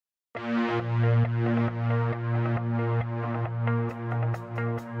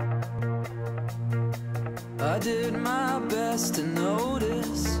did my best to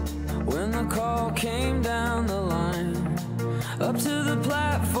notice when the call came down the line, up to the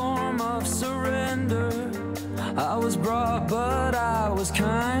platform of surrender. I was brought, but I was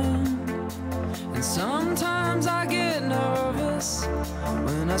kind. And sometimes I get nervous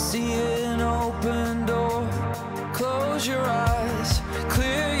when I see an open door. Close your eyes,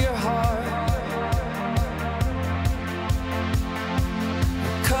 clear your heart,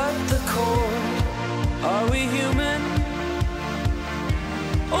 cut the cord. Are we human,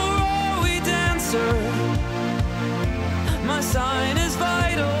 or are we dancer? My sign is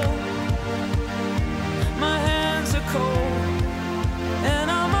vital, my hands are cold, and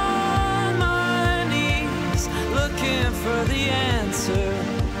I'm on my knees looking for the answer.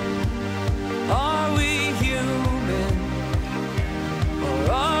 Are we human,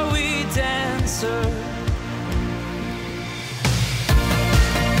 or are we dancer?